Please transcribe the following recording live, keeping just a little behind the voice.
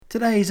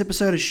Today's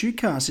episode of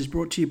Shootcast is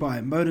brought to you by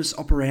Modus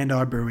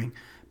Operandi Brewing.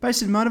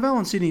 Based in Motorvale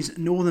on Sydney's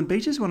Northern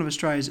Beaches, one of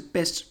Australia's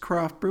best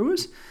craft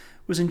brewers.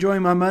 Was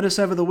enjoying my Modus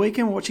over the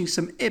weekend, watching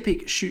some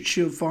epic Shoot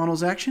Shield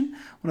finals action. I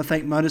want to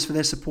thank Modus for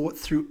their support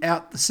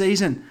throughout the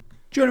season.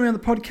 Joining me on the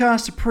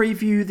podcast to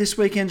preview this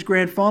weekend's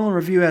grand final and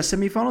review our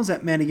semi-finals,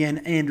 that man again,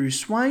 Andrew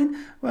Swain.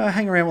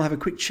 Hang around, we'll have a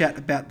quick chat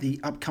about the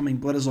upcoming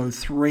Bledisloe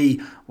 3.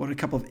 What a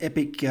couple of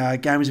epic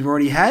games we've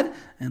already had,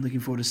 and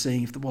looking forward to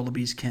seeing if the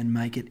Wallabies can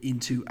make it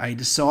into a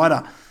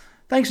decider.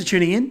 Thanks for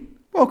tuning in.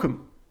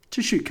 Welcome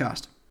to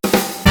Shootcast.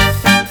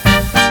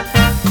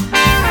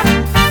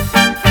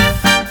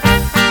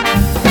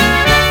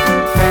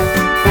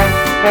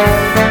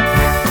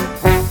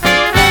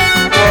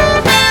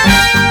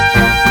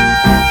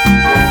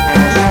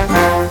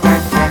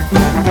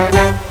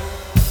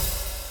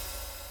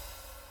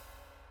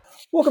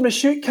 Welcome to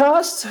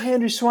Shootcast.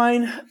 Andrew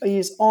Swain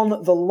is on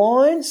the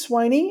line.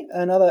 Swainy,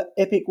 another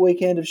epic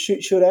weekend of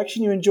shoot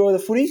action. You enjoy the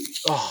footy?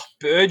 Oh,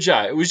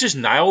 Burjo, it was just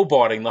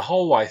nail-biting the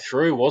whole way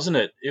through, wasn't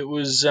it? It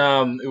was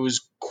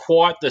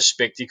quite the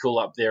spectacle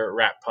up there at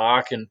Rat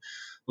Park. And,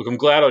 look, I'm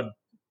glad I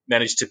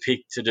managed to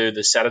pick to do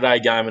the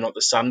Saturday game and not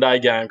the Sunday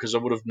game because I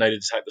would have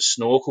needed to take the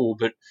snorkel.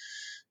 But it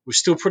was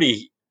still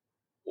pretty,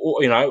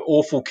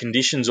 awful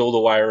conditions all the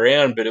way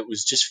around, but it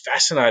was just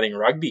fascinating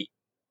rugby.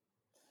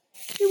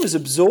 It was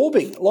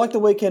absorbing, like the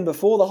weekend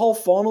before. The whole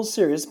finals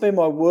series, it's been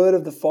my word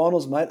of the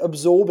finals, mate.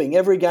 Absorbing.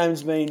 Every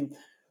game's been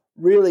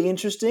really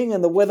interesting,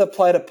 and the weather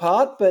played a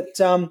part, but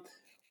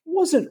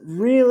wasn't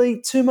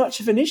really too much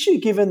of an issue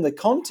given the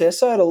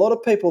contest. I had a lot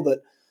of people that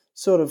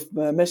sort of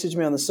messaged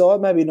me on the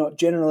side, maybe not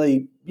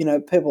generally,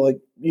 people I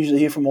usually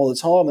hear from all the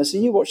time. They say,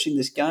 "You watching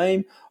this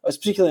game?" I was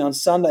particularly on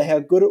Sunday, how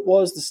good it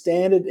was, the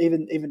standard,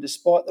 even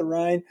despite the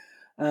rain.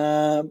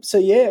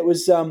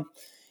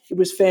 It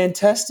was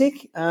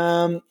fantastic,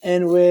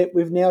 and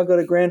we've now got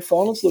a grand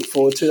final to look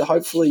forward to,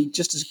 hopefully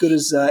just as good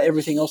as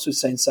everything else we've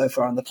seen so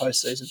far in the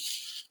postseason.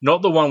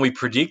 Not the one we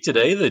predicted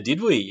either, did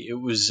we? It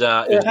was.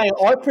 Hey,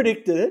 I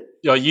predicted it.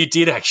 Oh, you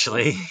did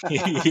actually.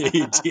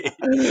 You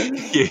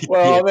did.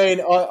 Well, I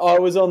mean, I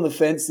was on the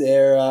fence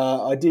there.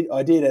 I did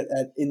it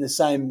in the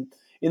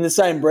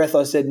same breath.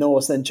 I said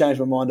North, then changed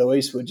my mind to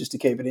Eastwood just to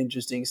keep it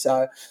interesting.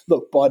 So,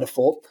 look, by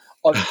default,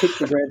 I've picked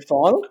the grand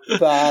final,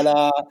 but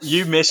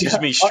you messaged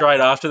me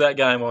straight after that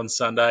game on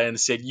Sunday and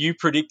said you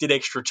predicted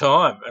extra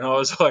time, and I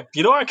was like,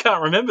 I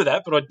can't remember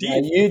that, but I did.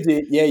 No, you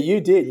did. Yeah,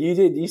 you did.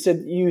 You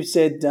said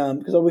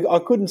because I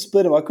couldn't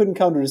split them. I couldn't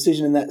come to a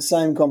decision in that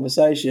same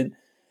conversation,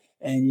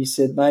 and you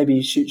said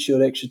maybe shoot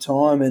short extra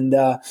time. And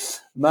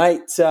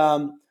mate,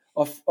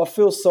 I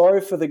feel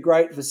sorry for the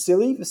great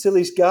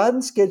Vasilis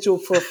Garden,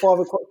 scheduled for a 5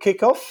 o'clock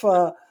kickoff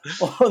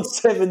on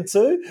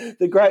 7-2.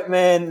 The great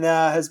man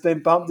has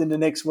been bumped into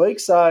next week.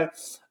 So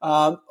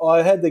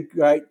I had the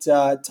great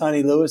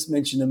Tony Lewis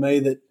mention to me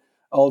that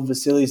old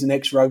Vasilis an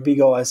ex-rugby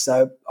guy,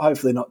 so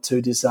hopefully not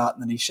too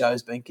disheartened that his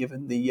show's been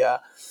given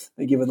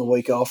the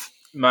week off.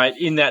 Mate,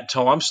 in that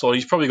time slot,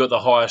 he's probably got the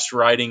highest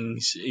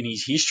ratings in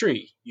his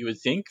history, you would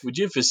think. Would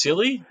you,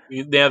 Vasily?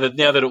 Now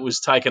that it was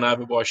taken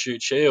over by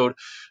Shoot Shield.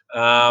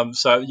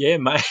 Maybe.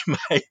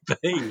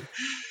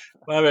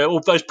 Maybe all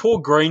those poor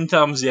green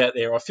thumbs out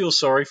there, I feel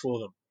sorry for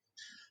them.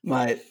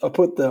 Mate,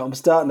 I'm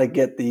starting to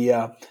get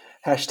the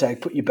hashtag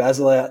put your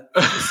basil out.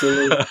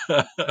 Put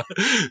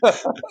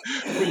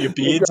your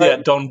beards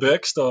out, Don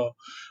Burke style.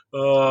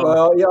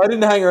 Well, yeah, I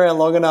didn't hang around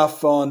long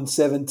enough on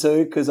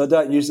 7-2 because I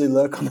don't usually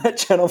lurk on that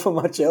channel for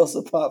much else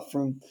apart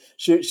from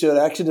shoot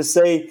action to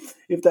see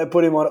if they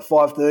put him on at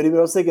 5:30. But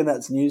I was thinking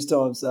that's news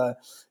time, so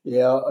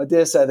yeah, I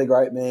dare say the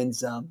great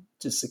man's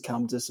just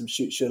succumbed to some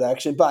shoot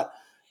action. But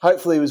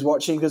hopefully he was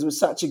watching because it was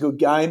such a good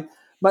game,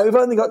 mate. We've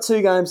only got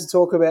 2 games to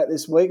talk about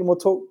this week, and we'll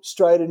talk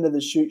straight into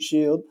the Shoot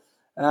Shield.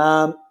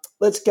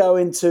 Let's go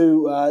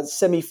into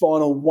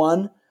semi-final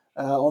 1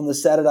 on the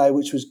Saturday,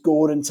 which was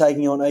Gordon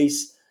taking on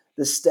East.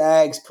 The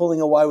Stags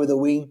pulling away with the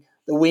win,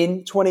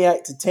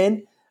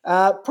 28-10.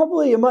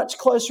 Probably a much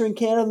closer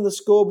encounter than the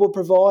scoreboard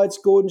provides.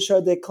 Gordon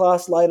showed their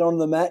class late on in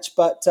the match,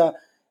 but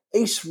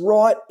East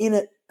right in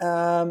it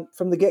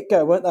from the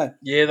get-go, weren't they?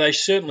 Yeah, they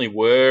certainly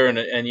were, and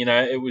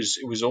it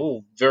was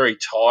all very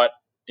tight,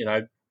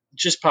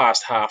 just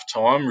past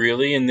half-time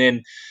really, and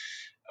then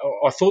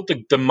I thought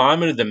the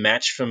moment of the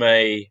match for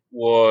me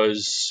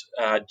was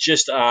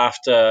just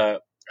after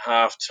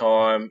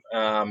half-time.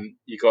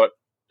 You got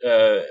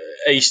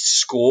East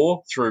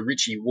score through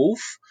Richie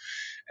Wolf,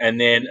 and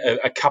then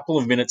a couple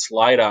of minutes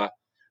later,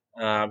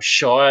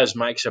 Shires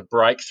makes a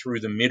break through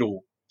the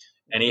middle,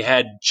 and he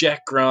had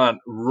Jack Grant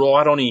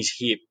right on his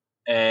hip,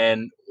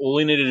 and all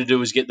he needed to do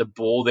was get the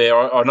ball there.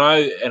 I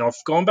know, and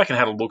I've gone back and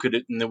had a look at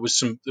it, and there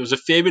was a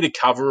fair bit of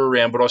cover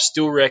around, but I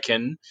still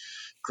reckon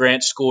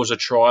Grant scores a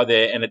try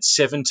there, and it's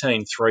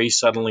 17-3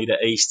 suddenly to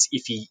East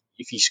if he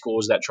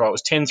scores that try. It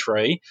was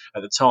 10-3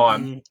 at the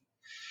time. Mm.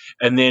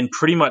 And then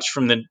pretty much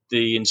from the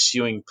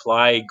ensuing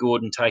play,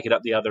 Gordon take it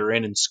up the other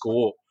end and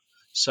score.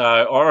 So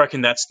I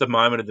reckon that's the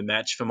moment of the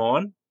match for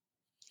mine.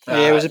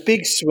 Yeah, it was a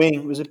big swing.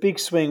 It was a big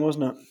swing,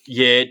 wasn't it?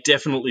 Yeah, it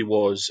definitely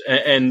was,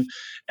 and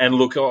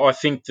look, I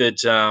think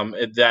that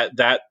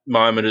that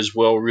moment as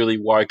well really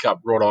woke up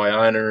Rod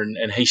Iona,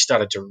 and he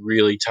started to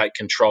really take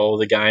control of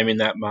the game in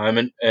that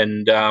moment.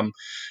 And I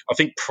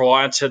think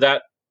prior to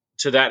that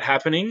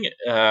happening,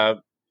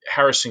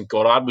 Harrison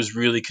Goddard was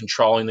really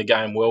controlling the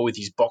game well with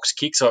his box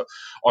kicks. I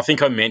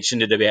think I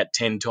mentioned it about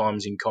 10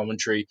 times in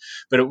commentary,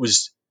 but it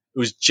was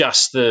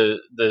just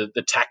the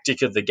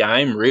tactic of the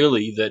game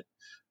really that.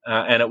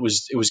 And it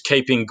was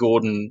keeping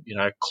Gordon,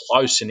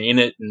 close and in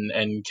it,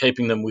 and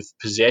keeping them with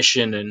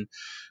possession,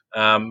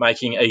 and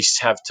making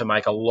East have to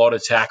make a lot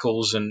of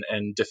tackles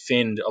and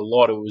defend a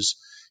lot. It was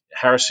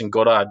Harrison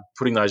Goddard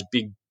putting those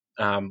big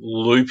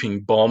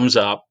looping bombs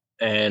up,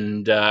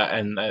 and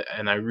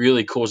they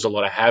really caused a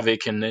lot of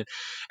havoc. And then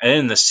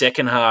in the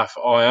second half,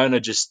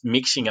 Iona just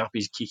mixing up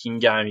his kicking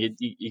game.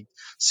 He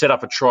set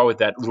up a try with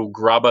that little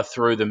grubber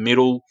through the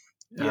middle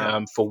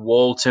for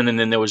Walton, and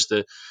then there was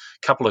the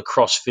couple of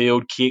cross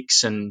field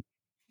kicks and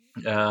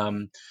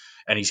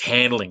his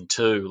handling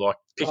too, like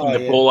picking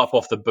the ball up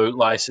off the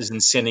bootlaces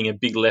and sending a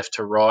big left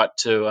to right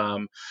to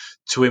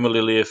Emily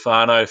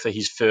Leofano for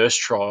his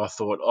first try. I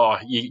thought,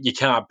 you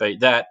can't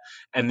beat that.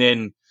 And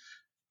then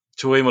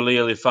Tuima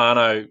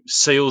Leofano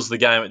seals the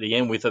game at the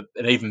end with an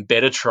even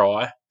better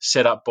try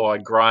set up by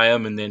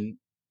Graham, and then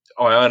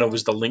Iona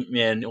was the link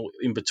man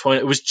in between.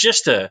 It was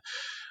just a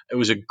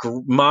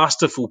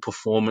masterful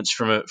performance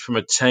from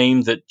a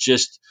team that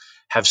just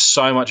have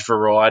so much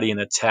variety in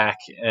attack,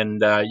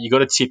 and you got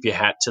to tip your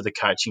hat to the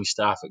coaching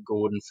staff at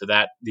Gordon for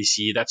that this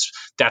year.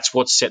 That's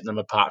what set them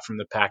apart from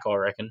the pack, I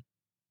reckon.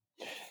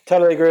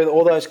 Totally agree with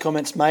all those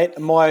comments, mate.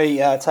 My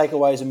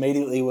takeaways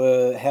immediately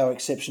were how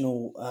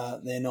exceptional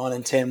their 9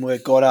 and 10 were,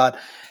 Goddard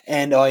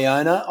and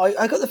Iona.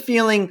 I got the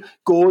feeling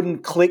Gordon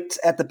clicked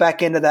at the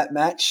back end of that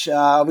match.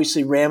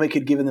 Obviously, Randwick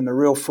had given them a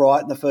real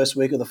fright in the first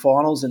week of the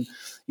finals and,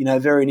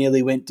 very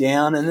nearly went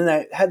down. And then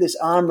they had this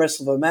arm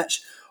wrestle of a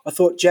match. I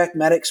thought Jack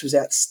Maddox was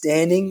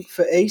outstanding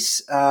for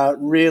East,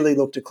 really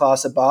looked a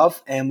class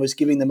above and was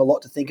giving them a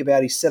lot to think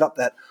about. He set up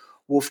that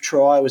Wolf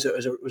try. It was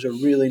a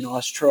really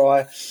nice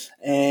try.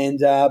 And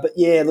but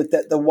yeah, look,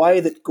 the way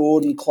that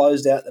Gordon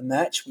closed out the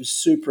match was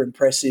super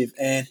impressive.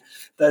 And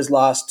those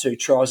last 2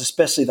 tries,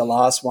 especially the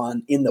last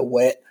one in the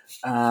wet,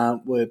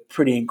 were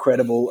pretty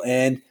incredible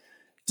and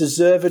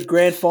deserved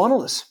grand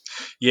finalists.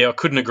 Yeah, I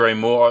couldn't agree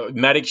more.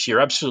 Maddox, you're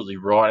absolutely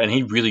right, and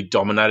he really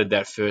dominated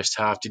that first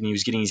half, didn't he? He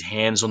was getting his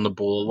hands on the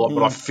ball a lot,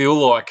 but I feel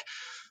like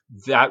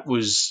that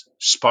was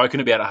spoken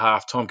about at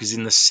halftime because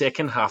in the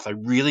second half they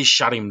really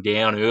shut him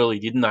down early,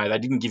 didn't they? They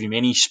didn't give him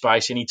any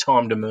space, any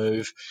time to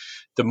move.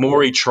 The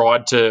more he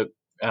tried to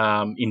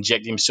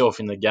inject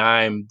himself in the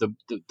game,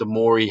 the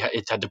more he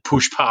had to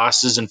push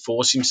passes and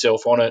force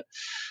himself on it.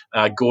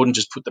 Gordon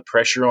just put the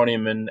pressure on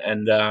him, and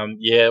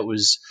it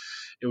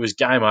was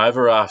game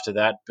over after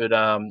that. But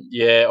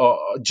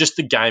just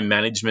the game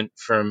management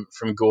from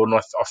Gordon,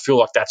 I feel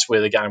like that's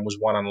where the game was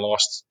won and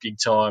lost big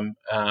time.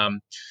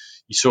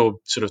 You saw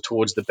sort of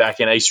towards the back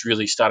end, East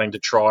really starting to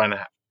try and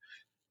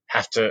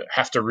have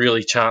to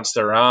really chance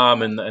their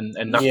arm, and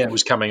nothing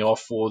was coming off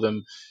for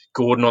them.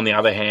 Gordon, on the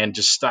other hand,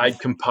 just stayed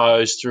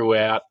composed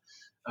throughout.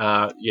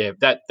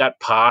 That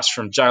pass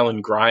from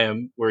Jalen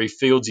Graham where he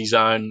fields his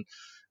own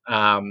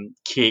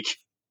kick,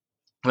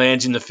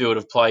 lands in the field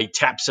of play,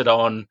 taps it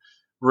on,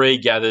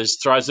 regathers,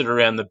 throws it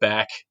around the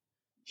back,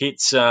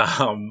 hits. I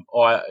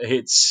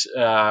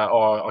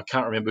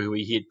can't remember who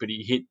he hit, but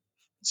he hit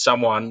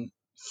someone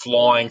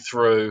flying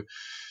through.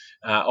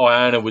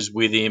 Iona was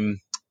with him,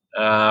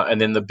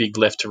 and then the big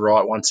left to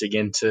right once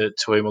again to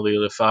Emily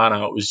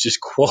Lefano. It was just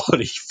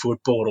quality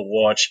football to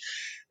watch,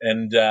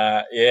 and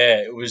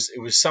it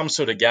was some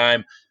sort of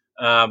game.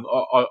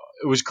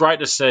 It was great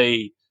to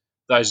see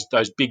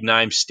those big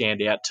names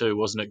stand out too,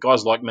 wasn't it?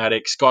 Guys like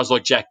Maddox, guys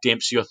like Jack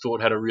Dempsey, I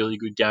thought had a really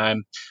good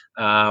game.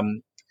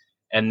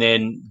 And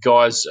then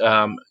guys, who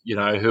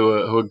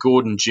are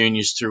Gordon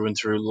juniors through and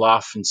through,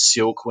 Luff and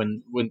Silk.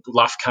 When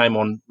Luff came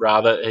on,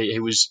 rather he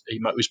was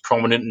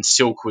prominent, and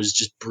Silk was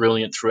just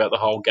brilliant throughout the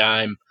whole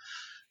game.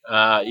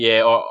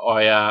 There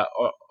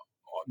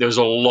was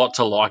a lot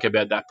to like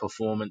about that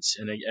performance.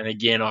 And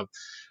again, I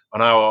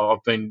know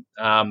I've been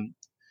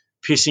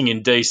pissing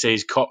in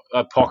DC's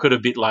pocket a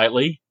bit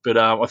lately, but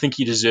I think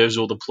he deserves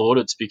all the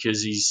plaudits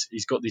because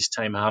he's got this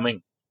team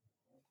humming.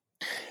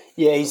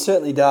 Yeah, he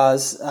certainly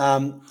does.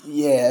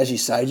 As you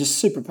say, just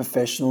super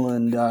professional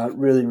and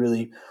really,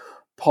 really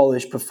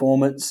polished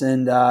performance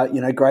and,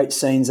 great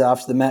scenes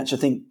after the match. I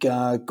think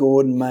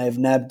Gordon may have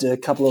nabbed a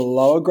couple of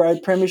lower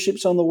grade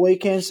premierships on the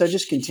weekend, so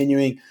just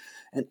continuing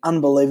an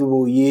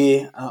unbelievable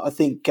year. I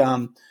think,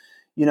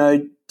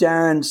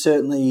 Darren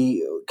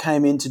certainly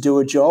came in to do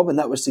a job, and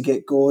that was to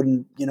get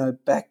Gordon,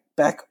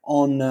 back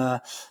on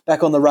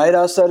the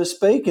radar, so to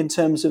speak, in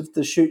terms of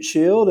the Shute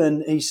Shield,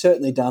 and he's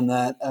certainly done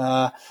that.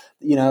 I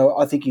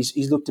think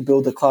he's looked to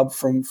build the club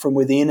from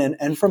within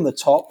and from the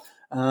top.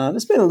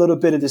 There's been a little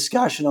bit of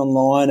discussion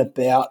online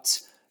about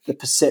the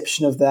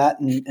perception of that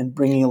and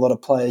bringing a lot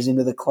of players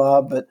into the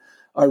club, but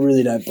I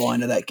really don't buy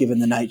into that given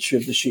the nature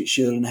of the Shute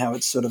Shield and how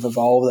it's sort of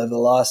evolved over the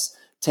last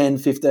 10,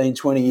 15,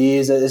 20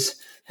 years. There's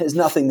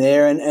nothing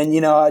there. And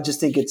I just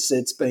think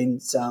it's been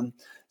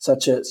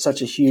such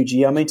a huge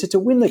year. I mean, to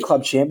win the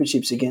club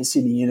championships against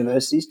Sydney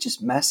University is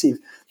just massive.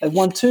 They've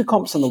won 2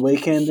 comps on the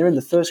weekend. They're in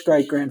the first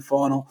grade grand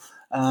final.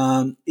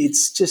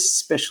 It's just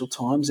special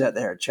times out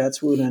there at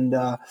Chatswood. And,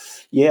 I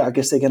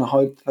guess they're going to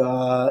hope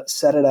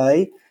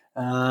Saturday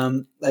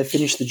they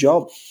finish the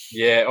job.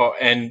 Yeah,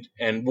 and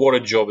what a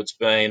job it's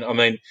been. I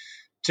mean,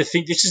 to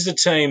think this is the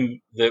team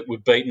that were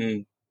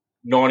beaten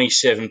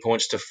 97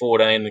 points to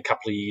 14 a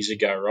couple of years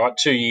ago, right?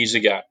 2 years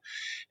ago.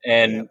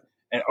 And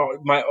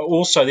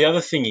also the other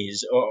thing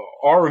is,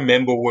 I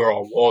remember where I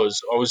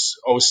was. I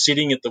was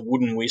sitting at the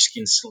Wooden Whisk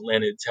in St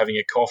Leonard's having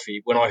a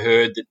coffee when I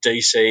heard that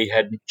DC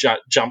had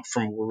jumped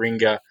from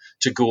Warringah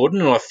to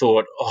Gordon, and I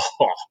thought,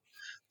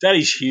 that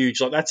is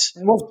huge. Like it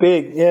was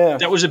big, yeah.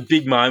 That was a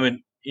big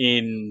moment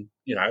in,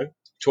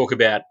 talk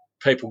about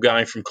people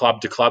going from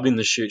club to club in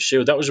the Shute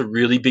Shield. That was a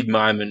really big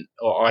moment,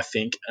 I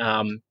think.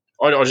 I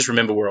just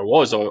remember where I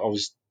was. I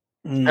was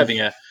having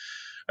a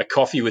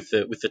coffee with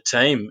the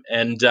team,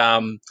 and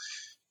the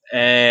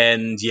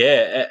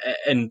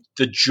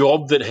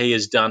job that he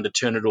has done to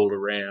turn it all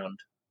around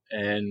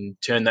and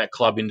turn that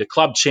club into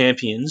club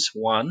champions,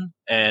 one,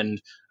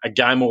 and a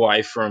game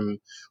away from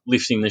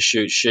lifting the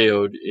Shute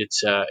Shield.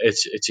 It's a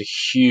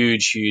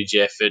huge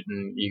effort,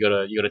 and you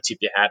gotta tip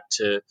your hat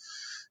to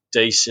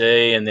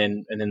DC and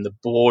then the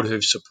board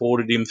who've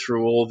supported him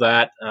through all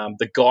that.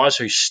 The guys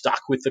who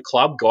stuck with the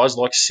club, guys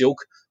like Silk,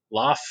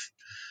 Luff,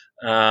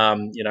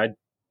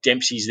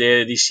 Dempsey's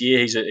there this year.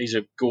 He's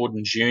a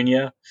Gordon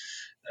Junior.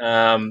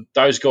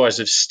 Those guys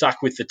have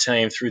stuck with the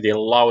team through their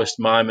lowest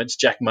moments.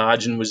 Jack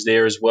Margin was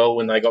there as well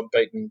when they got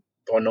beaten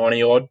by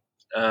 90 odd,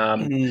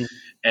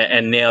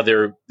 and now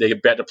they're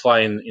about to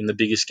play in the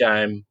biggest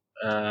game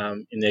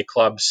in their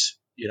club's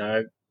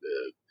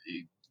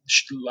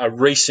a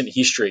recent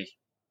history.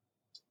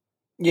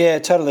 Yeah,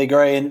 totally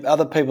agree. And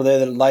other people there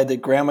that laid the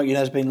groundwork,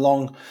 has been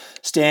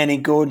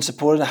long-standing Gordon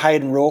supporters.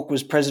 Hayden Rourke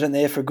was president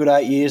there for a good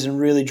 8 years and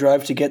really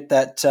drove to get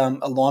that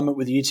alignment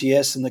with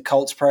UTS and the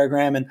Colts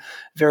program, and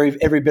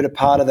every bit a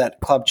part of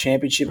that club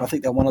championship. I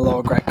think they won a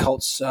lower grade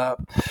Colts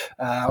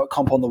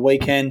comp on the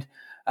weekend.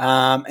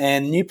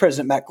 And new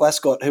president Matt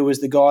Glascott, who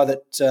was the guy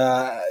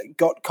that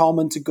got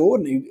Coleman to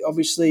Gordon, who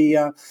obviously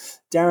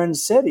Darren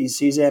said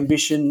his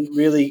ambition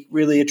really,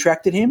 really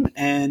attracted him,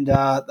 and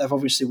they've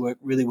obviously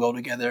worked really well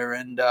together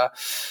and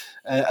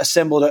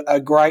assembled a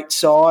great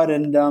side.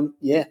 And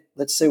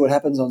let's see what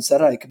happens on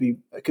Saturday.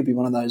 It could be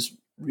one of those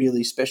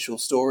really special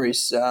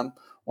stories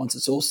once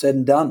it's all said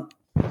and done.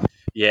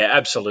 Yeah,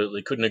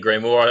 absolutely. Couldn't agree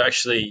more.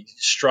 Actually,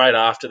 straight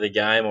after the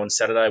game on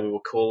Saturday, we were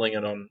calling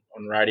it on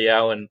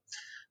radio, and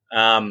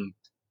Hayden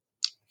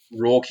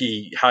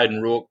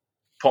Rourke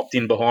popped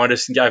in behind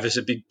us and gave us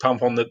a big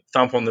thump on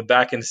the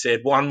back and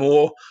said, one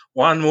more.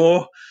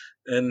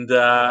 And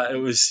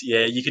it was,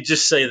 you could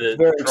just see the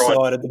very pride.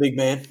 Excited, the big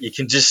man. You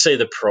can just see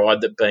the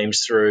pride that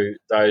beams through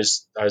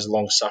those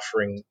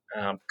long-suffering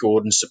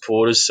Gordon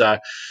supporters. So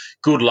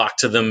good luck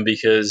to them,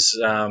 because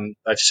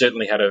they've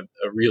certainly had a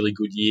really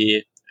good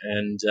year.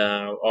 And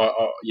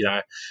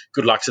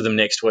good luck to them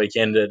next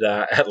weekend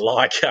at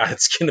Leichhardt.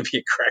 It's going to be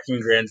a cracking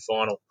grand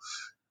final.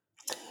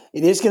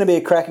 It is going to be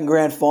a cracking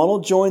grand final.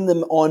 Join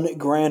them on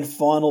grand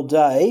final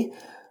day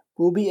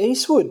will be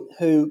Eastwood,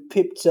 who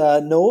pipped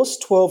Norse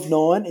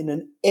 12-9 in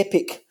an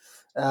epic,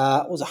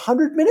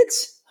 100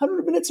 minutes?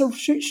 100 minutes of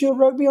Shute Shield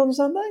rugby on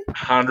Sunday?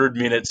 100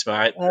 minutes,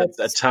 mate.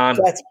 A ton.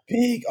 That's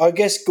big. I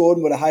guess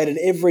Gordon would have hated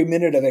every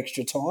minute of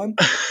extra time.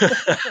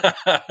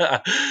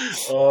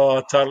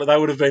 Oh, totally. They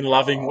would have been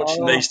loving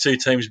watching these two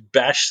teams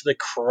bash the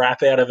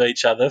crap out of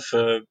each other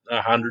for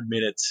 100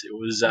 minutes. It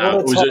was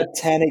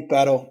Titanic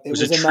battle. It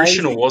was attritional,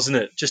 amazing. Wasn't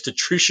it? Just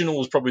attritional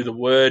was probably the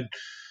word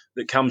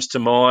that comes to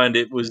mind.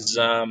 It was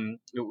a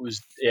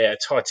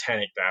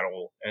Titanic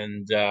battle,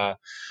 and there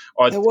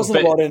wasn't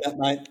a lot in it,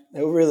 mate.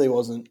 It really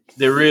wasn't.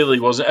 There really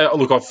wasn't.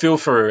 Look, I feel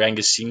for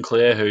Angus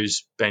Sinclair,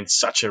 who's been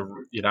such a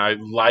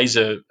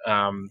laser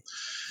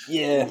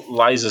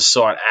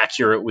sight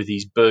accurate with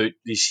his boot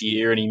this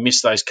year, and he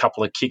missed those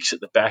couple of kicks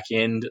at the back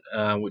end,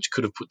 which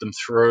could have put them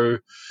through.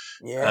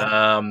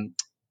 Yeah.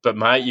 But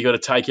mate, you got to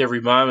take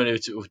every moment.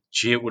 It would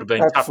have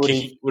been tough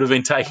kicking. Would have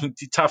been taking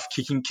tough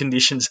kicking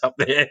conditions up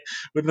there,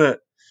 wouldn't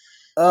it?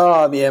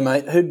 Oh yeah,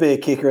 mate. Who'd be a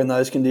kicker in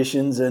those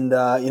conditions? And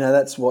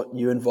that's what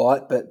you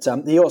invite. But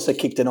he also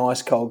kicked an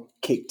ice cold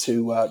kick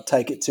to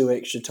take it 2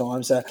 extra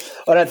times. So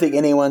I don't think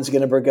anyone's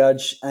going to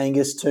begrudge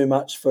Angus too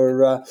much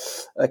for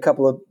a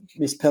couple of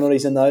missed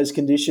penalties in those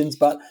conditions.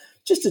 But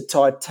just a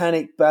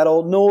titanic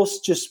battle. Norse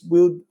just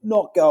will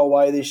not go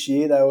away this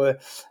year. They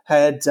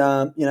had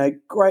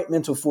great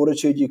mental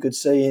fortitude you could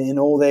see in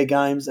all their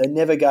games. They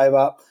never gave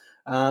up.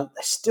 They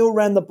still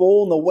ran the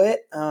ball in the wet.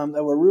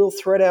 They were a real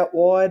threat out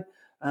wide.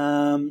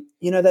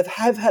 They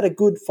have had a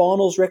good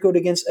finals record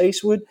against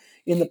Eastwood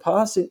in the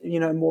past,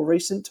 more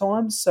recent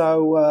times.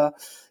 So,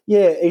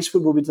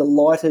 Eastwood will be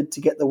delighted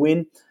to get the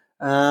win.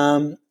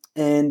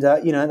 and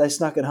they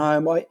snuck it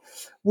home.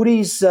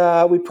 Woody's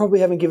we probably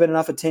haven't given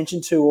enough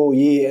attention to all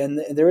year,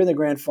 and they're in the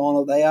grand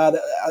final. They are.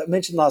 I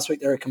mentioned last week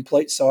they're a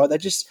complete side. They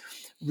just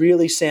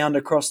really sound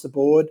across the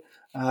board.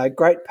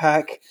 Great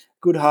pack,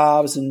 good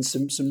halves, and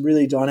some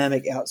really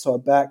dynamic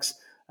outside backs.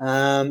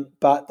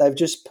 But they've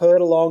just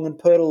purred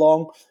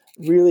along,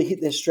 really hit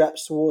their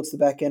straps towards the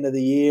back end of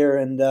the year,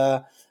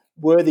 and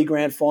worthy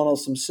grand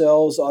finals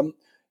themselves. I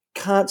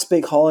can't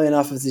speak highly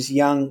enough of this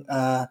young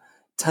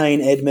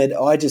Tane Edmed.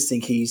 I just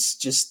think he's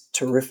just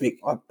terrific.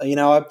 I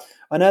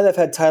know they've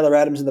had Taylor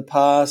Adams in the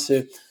past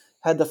who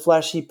had the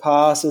flashy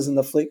passes and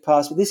the flick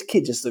pass, but this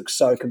kid just looks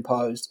so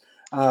composed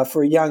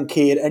for a young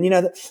kid. And,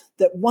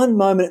 that one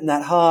moment in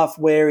that half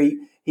where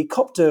he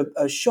copped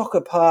a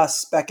shocker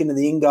pass back into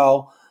the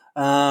in-goal,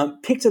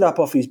 picked it up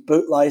off his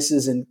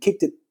bootlaces and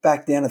kicked it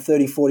back down to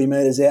 30, 40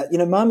 metres out.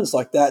 Moments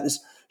like that just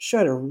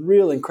showed a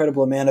real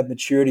incredible amount of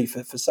maturity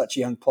for such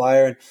a young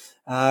player,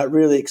 and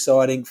really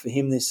exciting for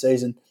him this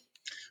season.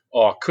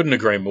 Oh, I couldn't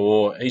agree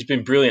more. He's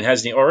been brilliant,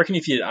 hasn't he? I reckon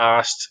if you'd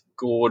asked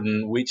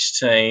Gordon which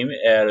team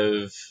out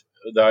of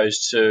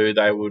those two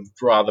they would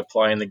rather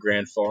play in the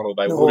grand final,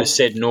 they would have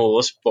said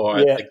North by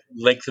the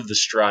length of the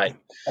straight.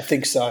 I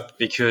think so.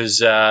 Because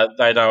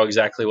they know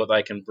exactly what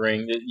they can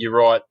bring. You're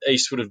right,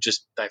 Eastwood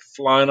they've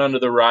flown under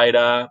the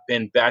radar.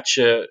 Ben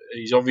Batcher,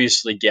 he's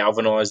obviously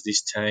galvanised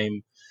this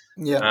team.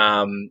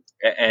 Yeah.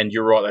 And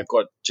you're right, they've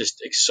got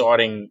just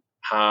exciting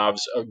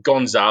halves.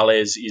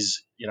 Gonzalez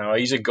is,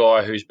 he's a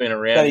guy who's been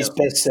around. Had his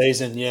best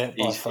season, yeah,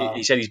 by far.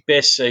 He's had his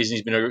best season.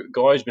 He's been a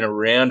guy who's been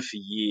around for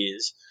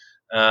years,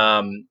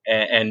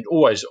 and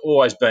always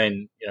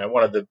been,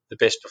 one of the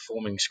best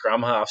performing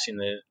scrum halves in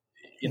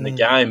the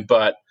game.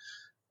 But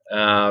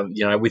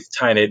with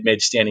Tane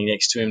Edmed standing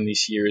next to him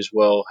this year as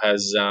well,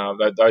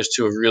 those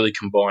two have really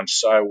combined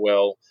so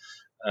well.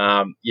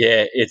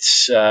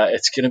 It's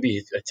going to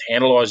be a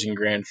tantalising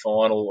grand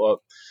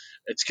final.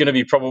 It's going to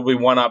be probably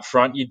one up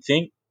front, you'd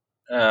think.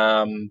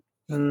 And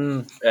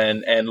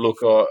look,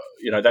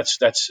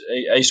 that's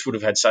Eastwood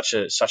have had such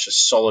a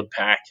solid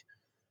pack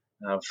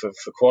for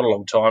quite a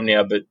long time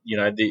now, but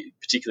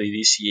particularly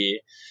this year.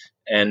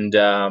 And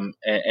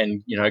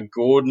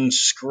Gordon's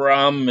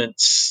scrum,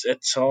 it's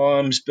at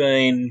times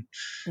been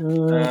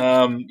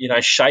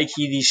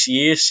shaky this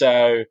year,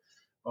 so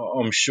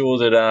I'm sure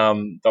that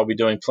they'll be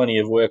doing plenty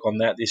of work on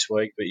that this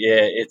week. But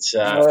yeah, it's.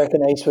 I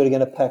reckon Eastwood are going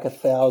to pack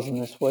 1,000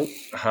 this week.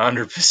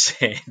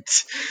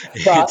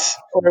 100%. But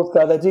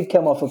also, they did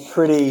come off a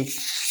pretty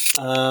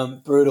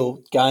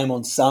brutal game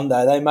on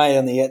Sunday. They may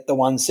only get the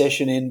one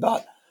session in,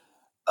 but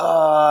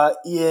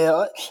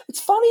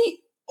it's funny.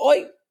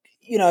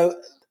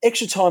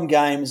 Extra time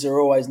games are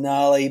always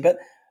gnarly, but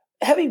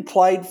having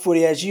played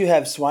footy as you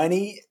have,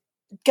 Swaney,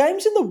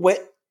 games in the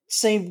wet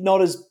seem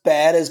not as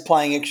bad as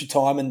playing extra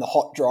time in the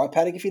hot, dry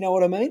paddock, if you know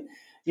what I mean.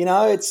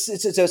 It's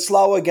a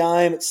slower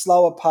game, it's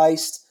slower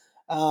paced.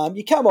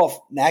 You come off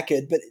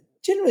knackered, but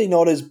generally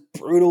not as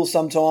brutal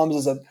sometimes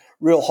as a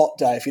real hot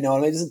day, if you know what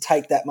I mean. It doesn't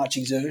take that much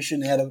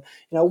exertion out of,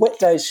 wet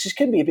days just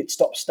can be a bit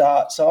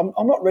stop-start. So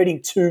I'm not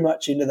reading too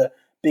much into the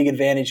big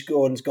advantage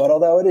Gordon's got,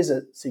 although it is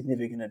a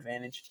significant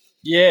advantage.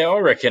 Yeah, I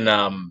reckon,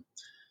 I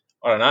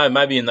don't know,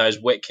 maybe in those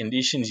wet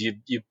conditions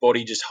your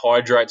body just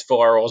hydrates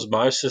via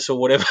osmosis or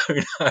whatever, who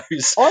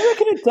knows? I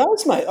reckon it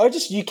does, mate.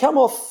 You come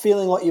off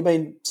feeling like you've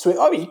been sweet.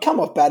 I mean, you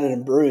come off battered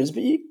and bruised,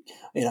 but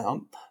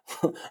I'm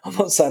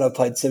not saying I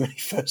played 70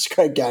 first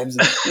grade games in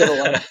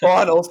the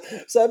finals,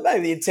 so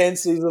maybe the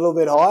intensity is a little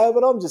bit higher,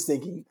 but I'm just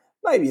thinking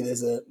maybe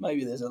there's a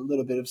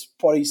little bit of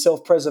body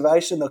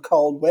self-preservation, the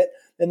cold, wet,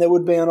 than there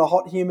would be on a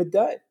hot, humid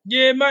day.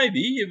 Yeah,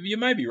 maybe. You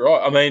may be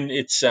right. I mean,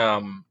 it's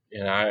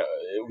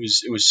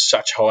it was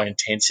such high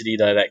intensity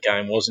though, that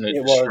game, wasn't it?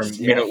 It was,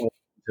 from minute 1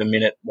 to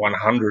minute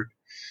 100.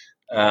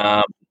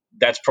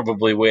 That's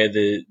probably where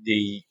the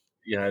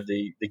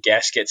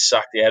gas gets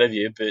sucked out of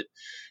you. But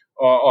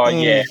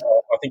I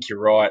think you're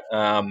right.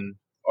 I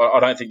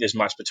don't think there's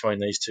much between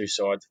these two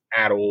sides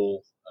at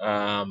all.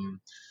 I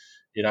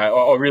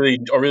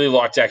really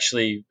liked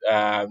actually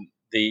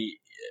the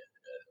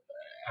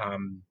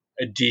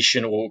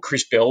addition, or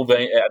Chris Bell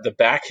being at the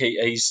back.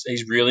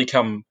 He's really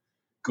come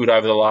good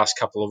over the last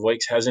couple of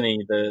weeks, hasn't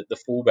he? The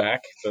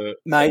fullback,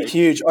 mate,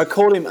 huge. I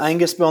called him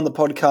Angus Bell on the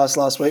podcast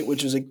last week,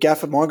 which was a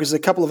gaff of mine because there's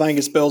a couple of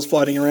Angus Bells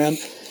floating around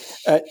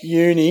at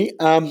uni.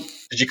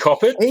 Did you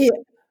cop it?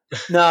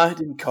 No, I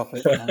didn't cop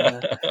it.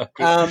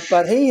 No.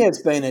 But he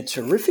has been a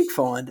terrific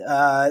find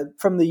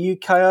from the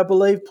UK, I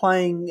believe,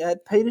 playing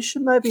at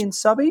Petersham, maybe in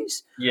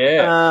subbies.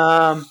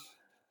 Yeah.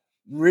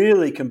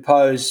 Really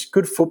composed,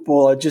 good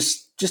footballer,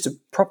 just a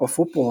proper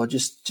footballer,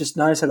 just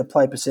knows how to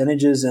play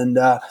percentages, and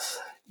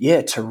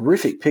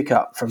terrific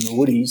pickup from the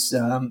Woodies.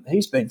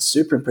 He's been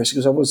super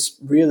impressive because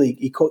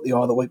he caught the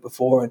eye the week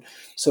before and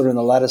sort of in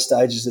the latter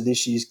stages of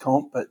this year's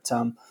comp, but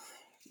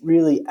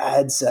really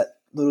adds that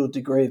little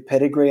degree of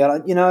pedigree.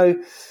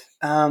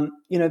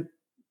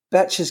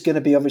 Batch is going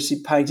to be obviously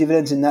paying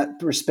dividends in that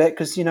respect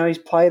because, he's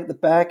played at the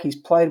back. He's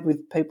played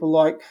with people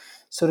like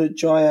sort of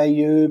Jai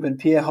Ayub and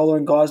Pierre Holler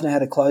and guys know how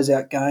to close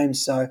out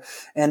games. So,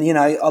 and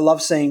I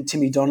love seeing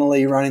Timmy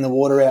Donnelly running the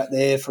water out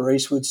there for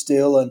Eastwood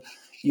still, and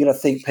you got to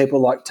think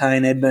people like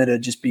Tane Edmed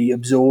would just be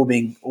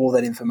absorbing all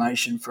that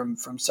information from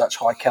such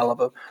high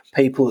caliber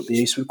people at the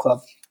Eastwood club.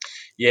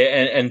 Yeah,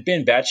 and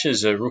Ben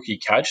Batcher's a rookie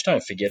coach.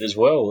 Don't forget as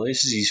well.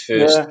 This is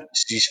Yeah,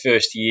 his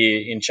first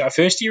year in charge.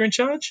 First year in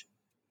charge.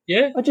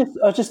 Yeah, I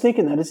was just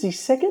thinking that is he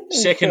second? Or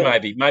second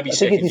third? maybe I think it's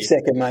second his year.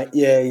 second, mate.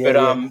 Yeah, yeah,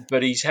 yeah.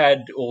 But he's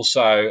had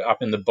also up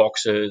in the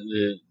boxer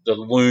the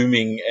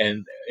looming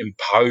and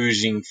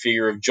imposing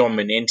figure of John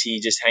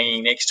Manenti just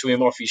hanging next to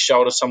him off his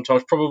shoulder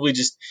sometimes, probably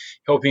just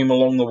helping him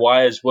along the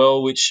way as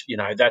well. Which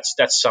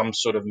that's some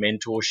sort of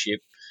mentorship.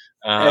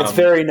 It's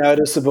very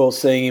noticeable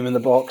seeing him in the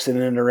box and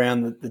in and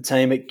around the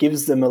team. It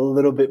gives them a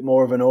little bit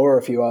more of an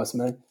aura, if you ask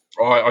me.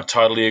 I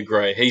totally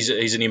agree.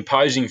 He's an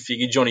imposing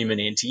figure, Johnny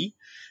Manenti,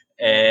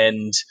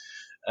 and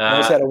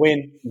Knows how to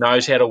win.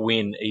 knows how to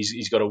win.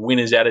 He's got a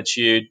winner's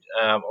attitude.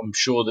 I'm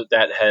sure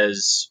that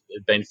has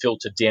been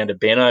filtered down to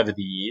Ben over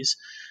the years,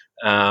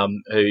 who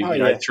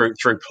Yeah.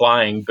 through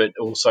playing, but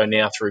also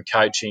now through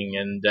coaching.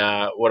 And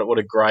what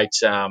a great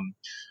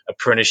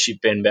apprenticeship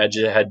Ben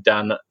Badger had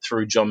done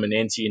through John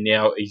Manenti, and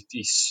now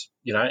he's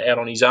out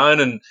on his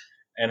own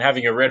and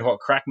having a red hot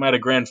crack, made a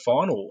grand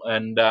final,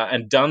 and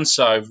done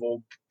so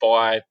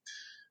by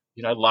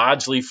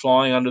largely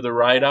flying under the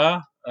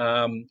radar.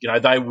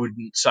 They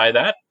wouldn't say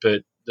that,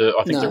 but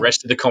I think the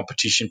rest of the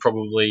competition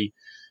probably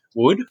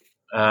would.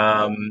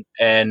 And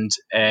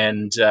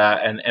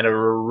a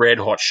red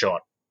hot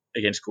shot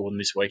against Gordon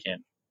this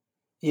weekend.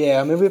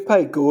 Yeah, I mean, we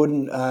paid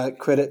Gordon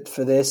credit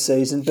for their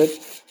season, but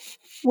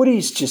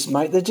Woody's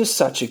they're just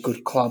such a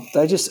good club.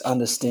 They just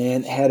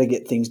understand how to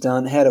get things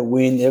done, how to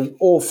win. They're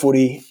all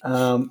footy.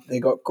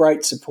 They've got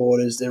great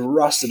supporters. They're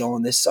rusted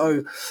on. They're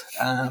so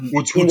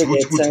into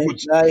their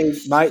team.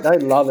 They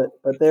love it.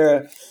 But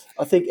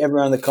I think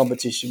everyone in the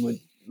competition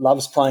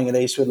loves playing at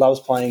Eastwood, loves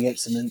playing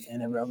against them,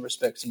 and everyone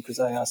respects them because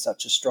they are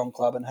such a strong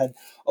club and had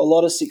a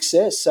lot of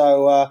success.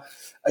 So,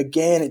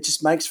 again, it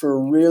just makes for a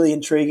really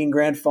intriguing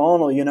grand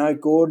final.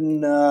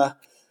 Gordon,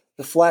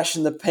 the flash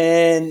in the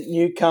pan,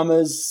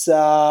 newcomers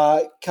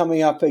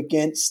coming up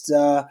against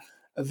a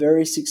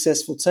very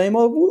successful team.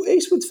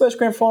 Eastwood's first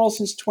grand final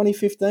since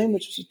 2015,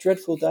 which was a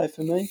dreadful day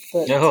for me.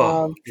 But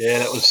yeah,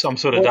 that was some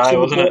sort of day,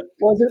 wasn't it?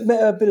 Was it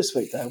a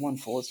bittersweet day?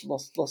 1-4,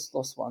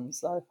 lost one,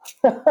 so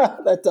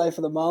that day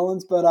for the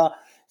Marlins. But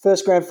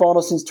first grand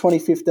final since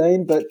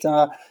 2015. But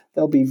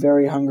they'll be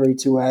very hungry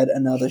to add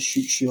another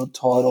Shute Shield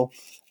title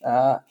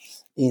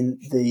in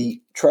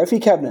the trophy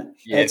cabinet.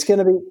 Yeah. And it's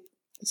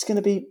going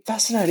to be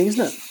fascinating,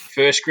 isn't it?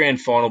 First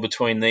grand final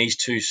between these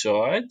two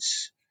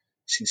sides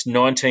since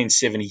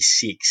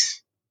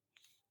 1976.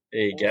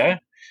 There you go.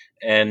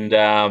 And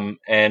I'm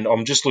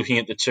just looking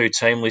at the two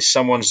team lists.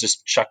 Someone's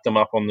just chucked them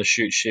up on the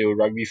Shute Shield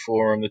Rugby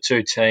Forum, the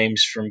two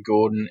teams from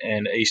Gordon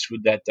and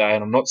Eastwood that day.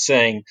 And I'm not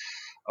seeing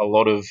a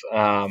lot of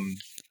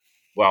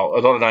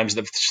names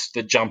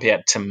that jump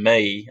out to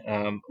me.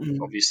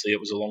 Obviously,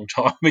 it was a long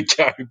time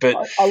ago.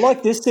 But I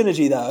like this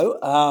synergy,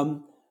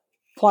 though.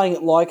 Playing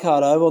at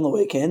Leichhardt Oval on the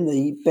weekend,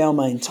 the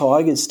Balmain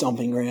Tigers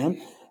stomping ground.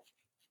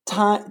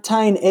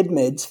 Tane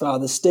Edmed's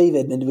father, Steve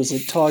Edmed, was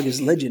a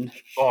Tigers legend.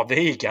 Oh, there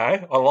you go.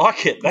 I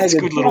like it. That's a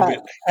good little bit.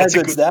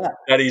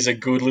 That is a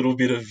good little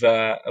bit of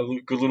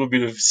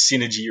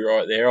synergy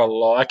right there. I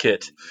like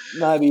it.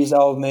 Maybe his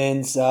old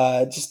man's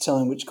just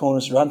telling which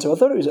corners to run to. I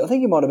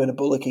think he might have been a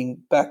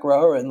bullocking back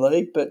rower in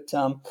league, but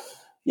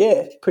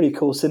pretty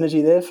cool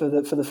synergy there for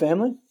the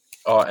family.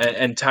 Oh,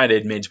 and Tane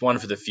Edmed's one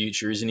for the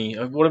future, isn't he?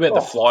 What about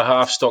the fly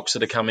half stocks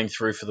that are coming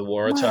through for the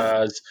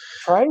Waratahs?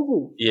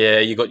 Crazy.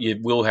 Yeah, you got your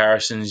Will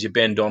Harrisons, your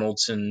Ben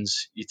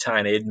Donaldsons, your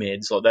Tane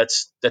Edmeds. Like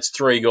that's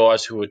three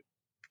guys who are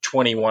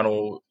 21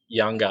 or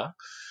younger,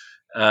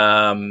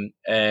 and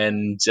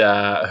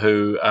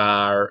who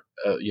are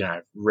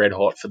red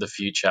hot for the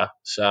future.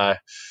 So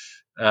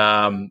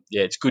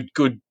it's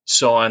good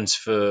signs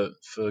for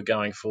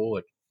going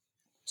forward.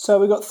 So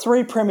we've got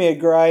 3 premier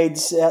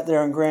grades out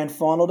there on grand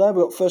final day.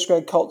 We've got first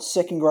grade Colts,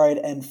 second grade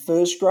and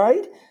first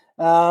grade.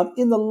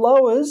 In the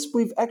lowers,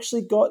 we've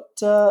actually got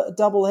a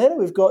double header.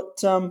 We've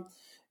got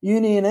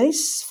Uni and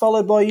East,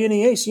 followed by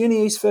Uni East.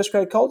 Uni East first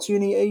grade Colts,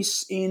 Uni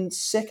East in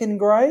second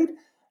grade.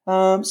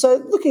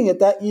 So looking at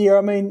that year,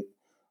 I mean,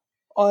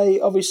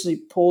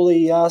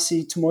 Paulie,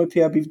 Yarsi,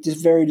 Tamoipi, I'd be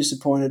just very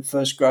disappointed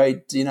first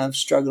grade. I've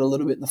struggled a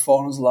little bit in the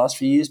finals the last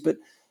few years, but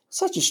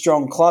such a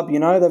strong club,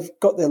 they've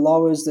got their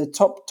lowers, their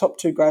top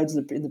 2 grades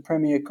in the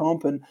Premier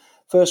Comp, and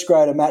first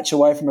grade a match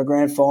away from a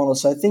grand final.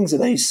 So things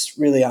at East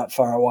really aren't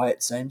far away,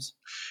 it seems.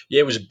 Yeah,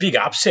 it was a big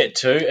upset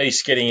too,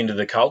 East getting into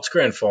the Colts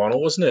grand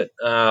final, wasn't it?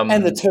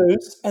 And the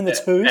twos. And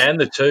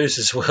the twos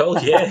as well,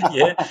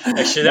 yeah.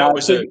 Actually,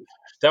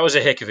 that was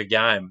a heck of a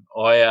game.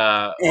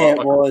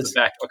 It was.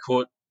 I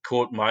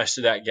caught most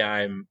of that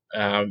game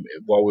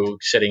while we were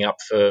setting up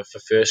for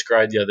first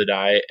grade the other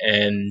day,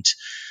 and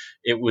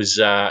it was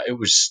nail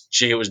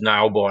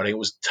biting. It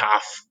was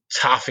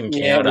tough Yeah, it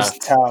encounter. was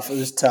tough. It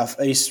was tough.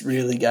 East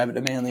really gave it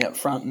to Manly up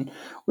front, and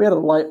we had a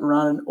late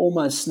run and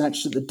almost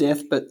snatched at the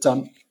death. But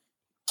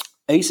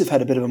East have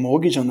had a bit of a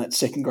mortgage on that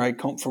second grade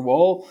comp for a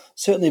while.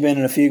 Certainly been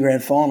in a few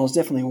grand finals.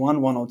 Definitely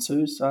won one or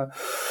two. So,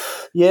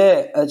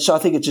 yeah, I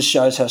think it just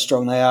shows how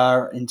strong they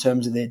are in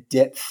terms of their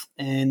depth.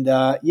 And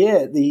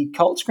the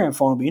Colts grand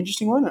final will be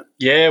interesting, won't it?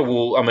 Yeah,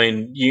 well, I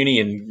mean, Uni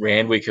and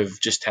Randwick have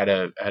just had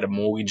a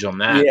mortgage on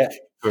that Yeah,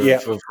 yeah,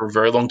 for a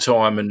very long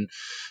time, and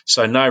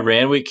so no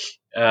Randwick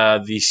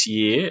this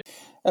year.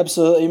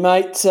 absolutely,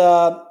 mate. Who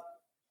are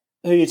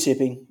you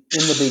tipping in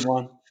the big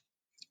one?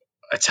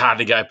 It's hard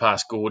to go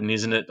past Gordon,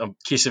 isn't it?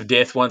 Kiss of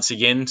death once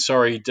again.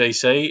 Sorry,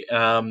 DC,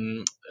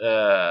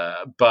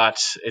 but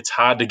it's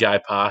hard to go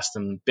past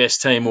them.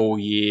 Best team all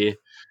year.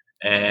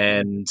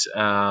 And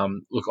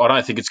look, I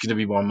don't think it's going to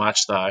be by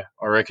much, though.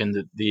 I reckon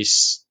that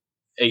this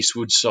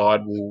Eastwood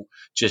side will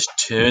just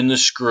turn the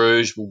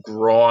screws, will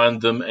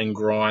grind them, and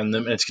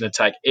it's going to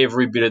take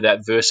every bit of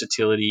that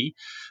versatility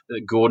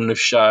that Gordon have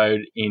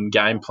showed in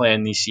game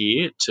plan this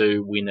year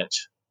to win it.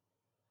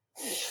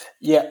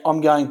 Yeah,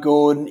 I'm going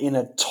Gordon in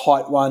a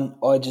tight one.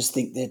 I just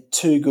think they're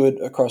too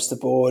good across the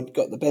board.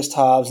 Got the best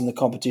halves in the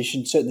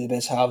competition, certainly the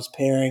best halves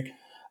pairing.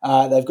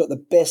 They've got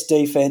the best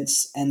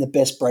defense and the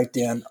best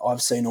breakdown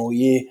I've seen all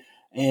year.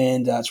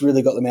 And it's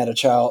really got them out of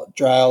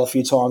jail a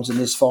few times in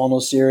this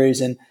final series.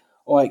 And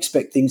I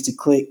expect things to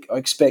click. I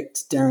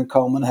expect Darren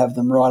Coleman to have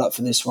them right up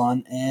for this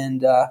one.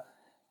 And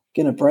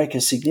going to break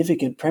a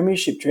significant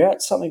premiership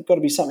drought. Got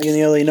to be something in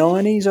the early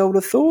 90s, I would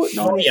have thought.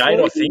 98,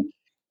 I think.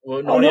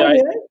 Well, Oh, 98.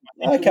 98?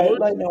 I think it Okay, was.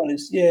 late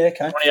 90s. Yeah,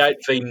 okay. 98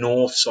 v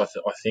Norths, I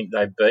think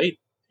they beat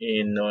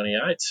in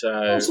 98. So,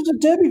 Oh, so it's a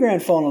Derby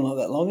grand final not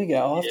that long ago.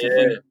 I'll have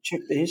to check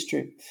the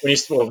history.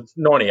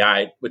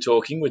 98, we're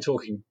talking,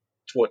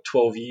 what,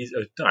 12 years?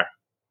 No,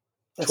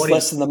 That's 20.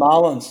 less than the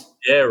Marlins.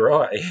 Yeah,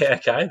 right. Yeah,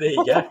 okay, there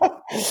you go.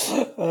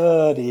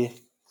 Oh, dear.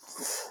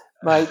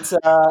 Mate,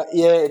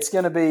 it's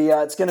going to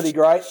be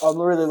great. I'm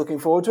really looking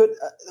forward to it.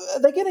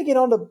 Are they going to get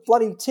onto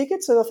bloody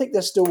tickets? And I think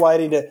they're still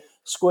waiting to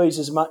squeeze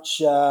as much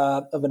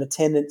of an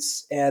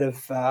attendance out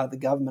of the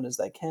government as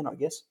they can, I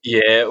guess.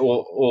 Yeah,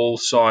 all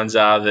signs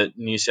are that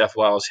New South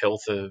Wales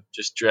Health are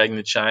just dragging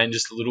the chain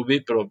just a little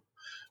bit, but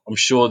I'm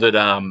sure that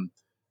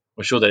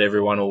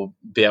everyone will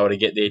be able to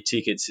get their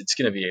tickets. It's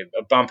going to be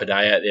a bumper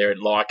day out there at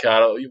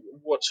Leichhardt.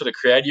 What sort of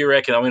crowd do you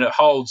reckon? I mean, it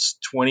holds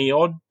 20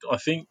 odd, I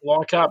think,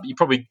 Leichhardt. You'd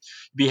probably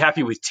be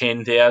happy with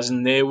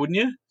 10,000 there, wouldn't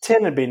you?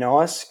 10 would be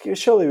nice.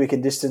 Surely we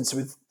can distance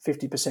with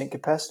 50%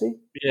 capacity.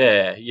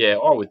 Yeah,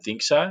 I would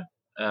think so.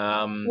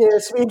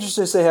 It's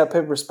interesting to see how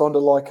people respond to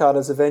Leichhardt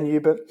as a venue,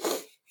 but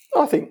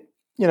I think,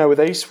 with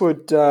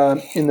Eastwood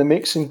in the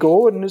mix and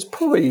Gordon is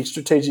probably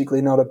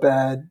strategically not a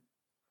bad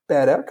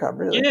outcome,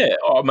 really. Yeah,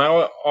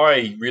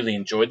 I really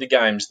enjoyed the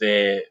games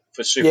there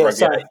for Super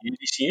Rugby AU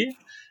this year.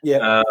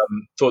 Yeah,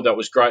 thought that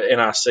was great.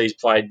 NRC's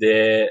played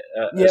there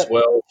as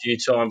well a few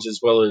times, as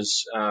well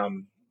as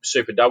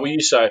Super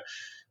W. So,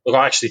 look,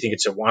 I actually think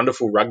it's a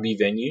wonderful rugby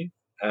venue.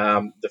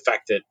 The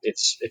fact that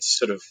it's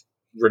sort of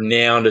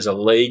renowned as a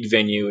league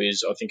venue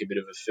is, I think, a bit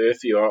of a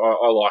furphy.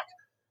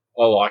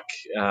 I like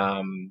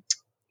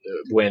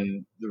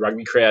when the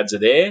rugby crowds are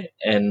there,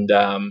 and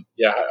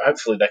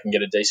hopefully they can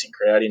get a decent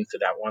crowd in for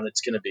that one.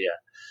 It's going to be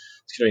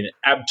an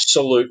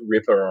absolute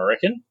ripper, I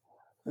reckon.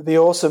 It'd be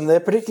awesome. They're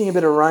predicting a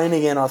bit of rain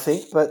again, I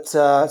think, but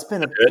it's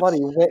been a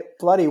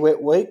bloody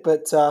wet week.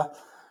 But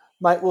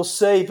mate, we'll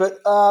see.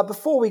 But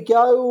before we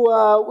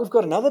go, we've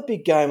got another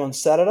big game on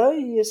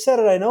Saturday.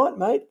 Saturday night,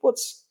 mate. What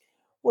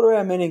are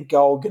our men in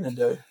gold going to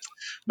do?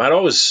 Mate, I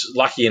was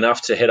lucky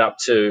enough to head up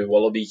to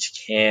Wallabies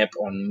camp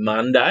on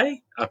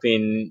Monday up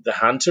in the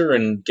Hunter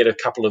and get a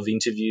couple of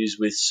interviews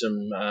with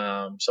some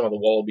of the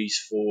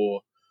Wallabies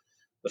for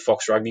the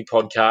Fox Rugby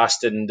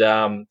podcast,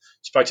 and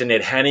spoke to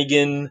Ned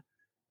Hannigan,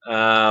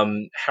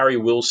 Harry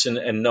Wilson,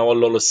 and Noah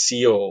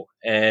Lolosio.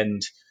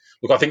 And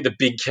look, I think the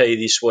big key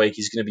this week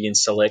is going to be in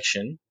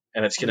selection,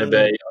 and it's going to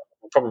be,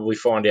 we'll probably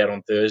find out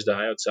on Thursday,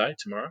 I would say,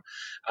 tomorrow.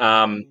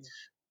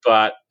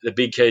 But the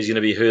big key is going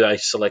to be who they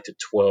select at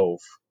 12,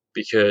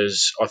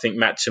 because I think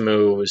Matt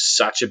Tamua was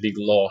such a big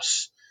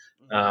loss.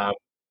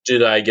 Do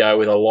they go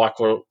with a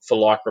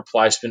like-for-like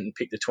replacement and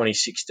pick the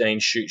 2016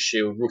 Shute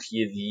Shield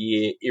Rookie of the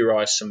Year,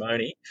 Irai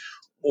Simone,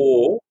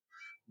 or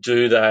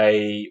do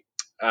they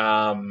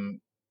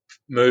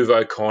move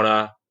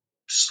O'Connor,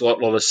 slot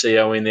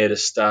Lolosio in there to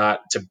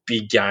start? It's a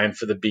big game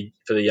for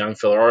the young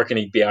fella. I reckon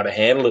he'd be able to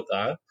handle it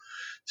though.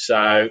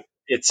 So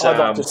it's. I'd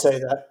like to see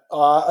that.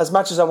 As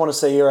much as I want to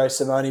see Irai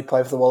Simone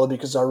play for the Wallaby,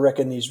 because I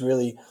reckon he's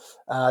really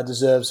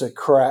deserves a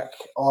crack,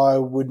 I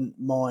wouldn't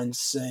mind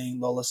seeing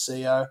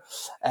Lolosio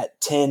at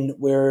 10.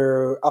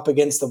 We're up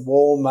against the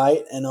wall,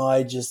 mate, and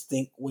I just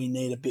think we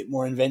need a bit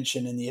more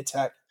invention in the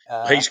attack.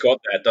 He's got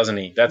that, doesn't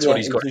he? That's what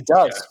he's got. He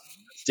does.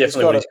 It's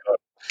definitely what he's got.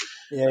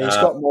 Yeah, he's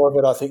got more of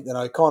it, I think, than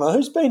O'Connor,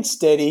 who's been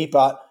steady,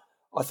 but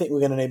I think we're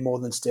going to need more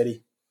than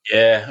steady.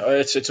 Yeah,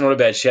 it's not a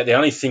bad shout. The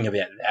only thing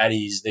about that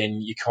is then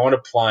you're kind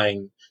of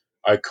playing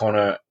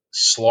O'Connor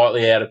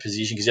slightly out of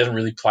position because he hasn't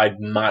really played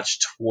much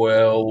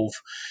 12.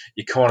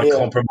 You're kind of Yeah.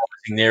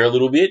 compromising there a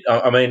little bit.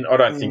 I mean, I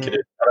don't think Mm.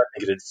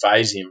 it'd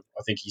phase him.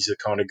 I think he's the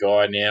kind of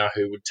guy now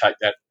who would take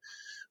that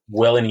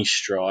well in his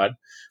stride.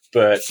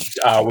 But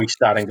are we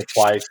starting to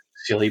play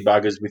silly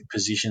buggers with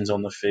positions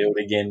on the field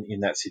again in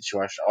that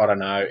situation? I don't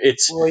know.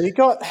 Well, you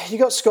got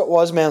Scott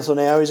Wisemantel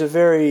now. He's a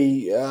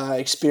very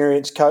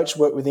experienced coach.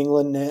 Worked with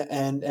England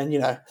and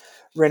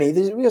Rennie.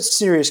 We've got a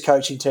serious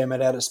coaching team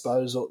at our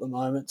disposal at the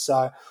moment.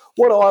 So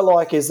what I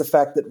like is the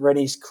fact that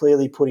Rennie's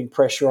clearly putting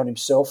pressure on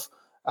himself.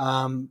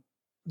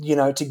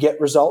 To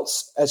get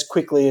results as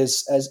quickly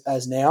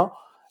as now,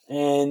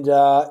 and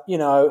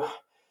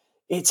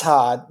it's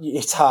hard.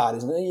 It's hard,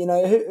 isn't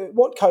it?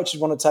 What coaches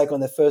want to take on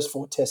their first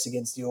 4 tests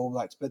against the All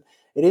Blacks? But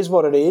it is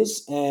what it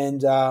is,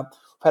 and we've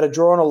had a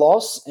draw and a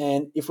loss.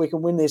 And if we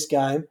can win this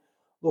game,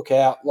 look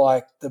out!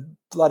 Like the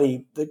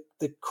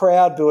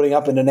crowd building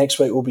up into next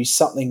week will be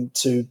something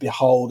to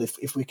behold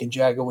if we can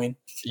jag a win.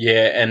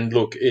 Yeah, and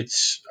look,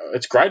 it's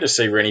great to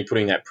see Rennie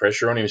putting that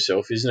pressure on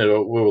himself, isn't it?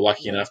 We were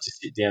lucky enough to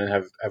sit down and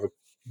have a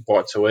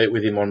bite to eat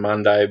with him on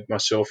Monday,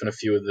 myself and a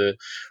few of the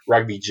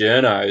rugby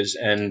journos,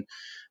 and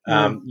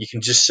you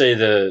can just see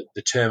the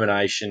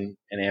determination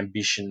and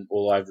ambition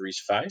all over his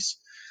face.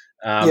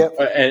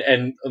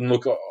 And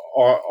look,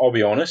 I'll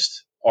be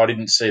honest, I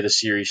didn't see the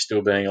series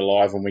still being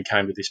alive when we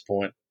came to this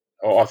point.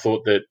 I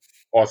thought that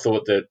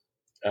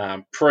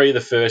pre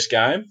the first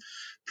game,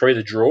 pre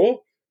the draw,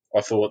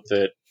 I thought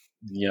that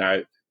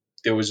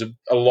there was a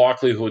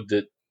likelihood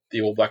that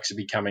the All Blacks would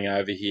be coming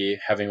over here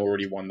having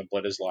already won the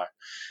Bledisloe,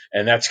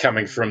 and that's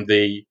coming from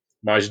the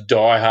most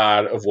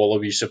diehard of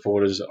Wallaby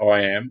supporters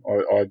I am.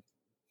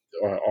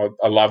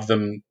 I love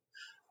them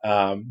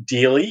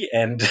dearly,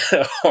 and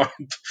I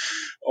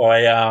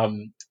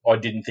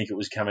didn't think it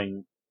was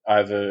coming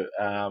over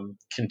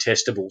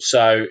contestable.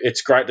 So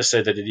it's great to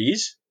see that it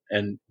is.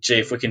 And gee,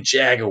 if we can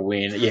jag a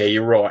win, yeah,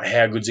 you're right.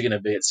 How good's it going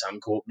to be at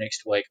Suncorp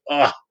next week?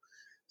 Oh,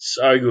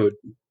 so good.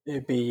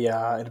 It'd be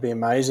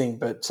amazing.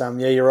 But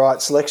you're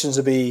right. Selections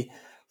will be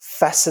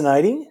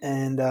fascinating,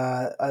 and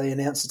they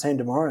announce the team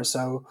tomorrow.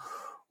 So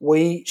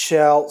we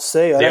shall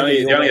see. The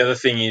only other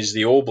thing is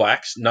the All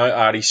Blacks, no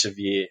Artie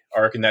Sevier.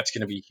 I reckon that's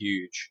going to be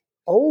huge.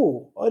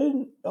 Oh, I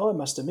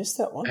must have missed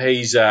that one.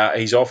 He's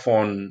off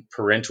on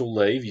parental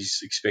leave. He's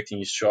expecting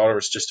his child, or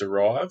it's just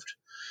arrived.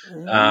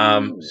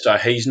 So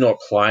he's not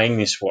playing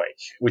this week,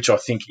 which I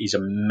think is a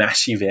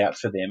massive out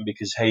for them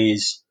because he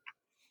is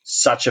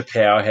such a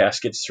powerhouse,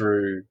 gets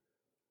through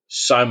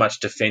so much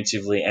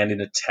defensively and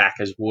in attack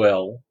as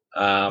well.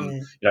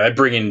 They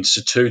bring in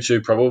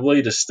Satutu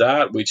probably to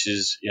start, which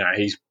is,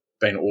 he's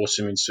been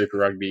awesome in Super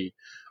Rugby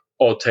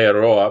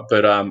Aotearoa,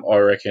 but I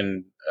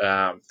reckon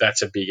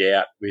that's a big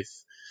out with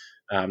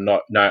no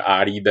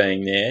Artie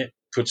being there.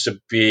 Puts a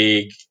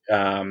big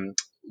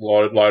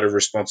load of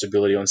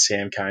responsibility on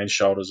Sam Cane's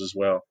shoulders as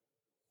well.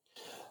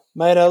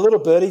 Mate, a little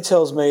birdie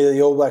tells me that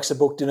the All Blacks are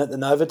booked in at the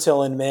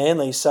Novotel in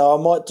Manly, so I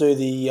might do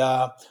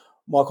the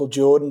Michael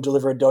Jordan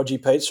deliver a dodgy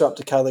pizza up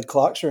to Caleb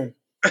Clark's room.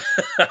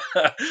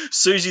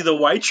 Susie the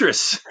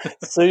waitress.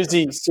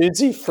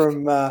 Susie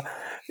from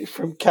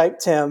Cape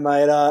Town,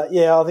 mate.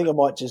 I think I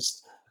might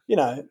just,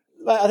 I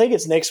think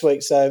it's next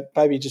week, so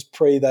maybe just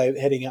they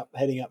heading up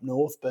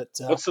north. But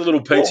what's the little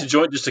pizza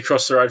joint just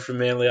across the road from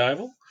Manly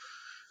Oval?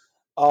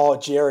 Oh,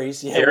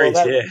 Jerry's. Yeah, Jerry's,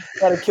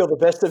 that'd kill the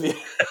best of you.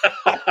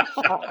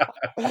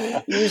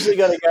 You usually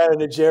got to go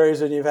into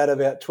Jerry's when you've had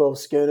about 12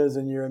 schooners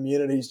and your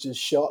immunity's just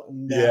shot.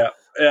 And,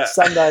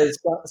 Sundays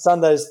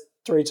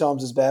 3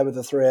 times as bad with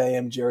the 3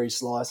 a.m. Jerry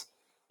slice.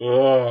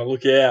 Oh,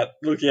 look out,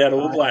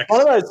 All Blacks.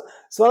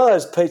 It's one of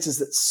those pizzas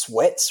that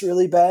sweats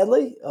really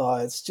badly. Oh,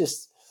 it's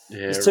just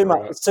there's too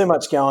much. It's too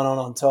much going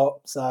on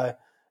top. So, I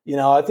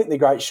think the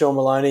great Sean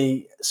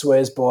Maloney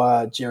swears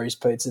by Jerry's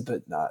Pizza,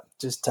 but no,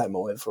 just take my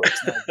word for it.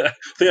 I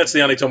think that's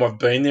the only time I've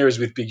been there is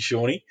with Big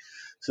Shawnee.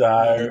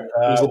 So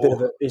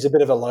he's a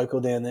bit of a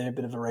local down there, a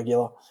bit of a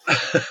regular.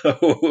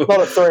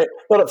 Not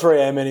at 3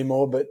 a.m.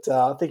 anymore, but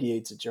I think he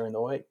eats it during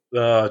the week. Do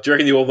you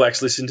reckon the All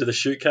Blacks listen to the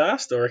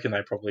shootcast? I reckon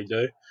they probably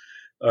do.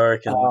 I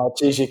reckon. Oh,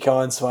 geez, you're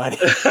kind, Swaney.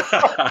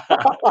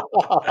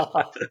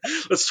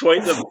 Let's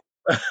tweet them.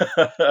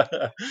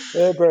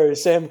 Yeah, bro.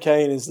 Sam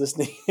Cane is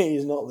listening.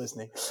 He's not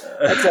listening.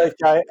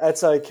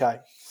 That's okay.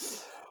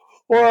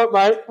 All right,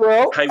 mate.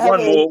 Well, hey,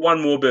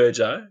 one more,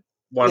 Burjo.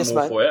 One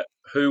more mate. For you.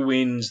 Who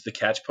wins the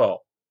catch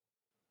pole?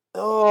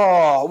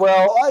 Oh,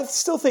 well, I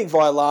still think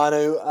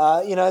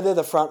Vailanu. They're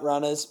the front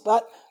runners,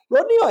 but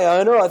Rodney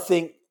Iona, I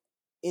think,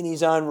 in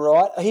his own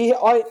right,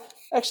 I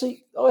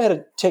had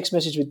a text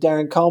message with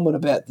Darren Coleman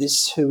about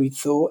this, who he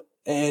thought,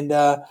 and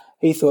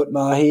he thought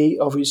Mahi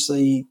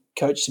obviously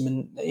coached him,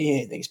 and I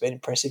think he's been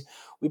impressive.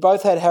 We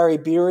both had Harry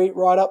Beery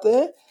right up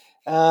there,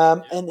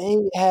 and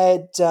he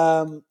had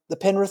the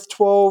Penrith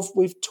 12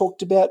 we've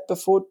talked about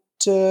before.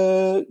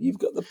 You've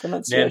got the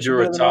pronunciation.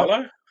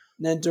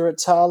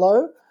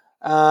 Nanduratalo.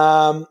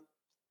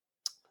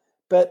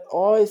 But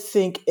I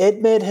think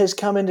Edmed has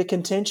come into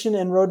contention,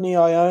 and Rodney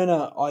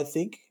Iona, I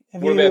think.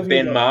 What about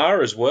Ben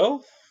Maher as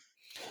well?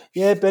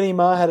 Yeah, Benny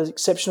Maher had an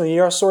exceptional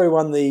year. I saw he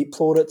won the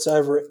plaudits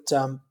over at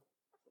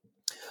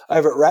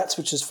Rats,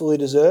 which is fully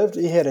deserved.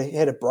 He had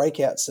a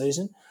breakout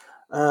season.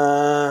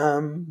 Yeah,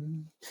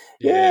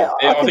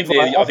 I think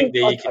they're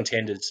your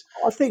contenders.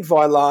 I think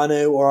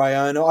Vailanu or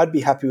Iona, I'd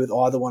be happy with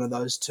either one of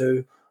those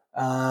two.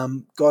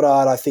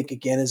 Goddard, I think,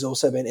 again, has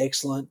also been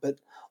excellent, but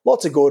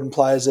lots of Gordon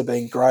players have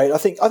been great. I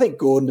think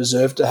Gordon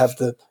deserved to have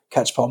the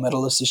catch pole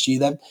medalist this year.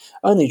 They've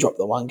only dropped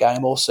the one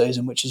game all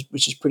season, which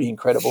is pretty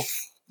incredible.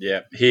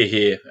 Yeah,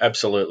 here,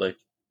 absolutely.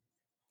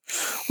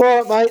 All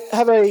right, mate.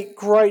 Have a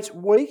great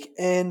week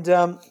and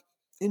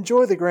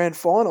enjoy the grand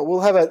final. We'll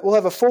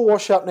have a full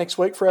wash up next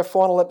week for our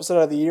final episode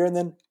of the year, and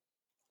then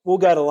we'll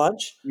go to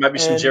lunch. Maybe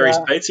some Jerry's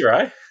Pizza,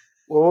 eh?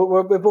 Well,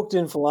 we're booked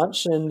in for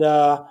lunch, and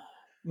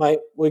mate,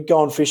 we're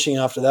going fishing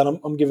after that.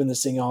 I'm giving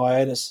this thing a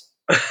hiatus.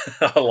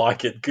 I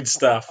like it. Good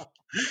stuff.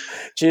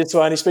 Cheers,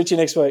 Swaney. Speak to you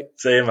next week.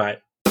 See you, mate.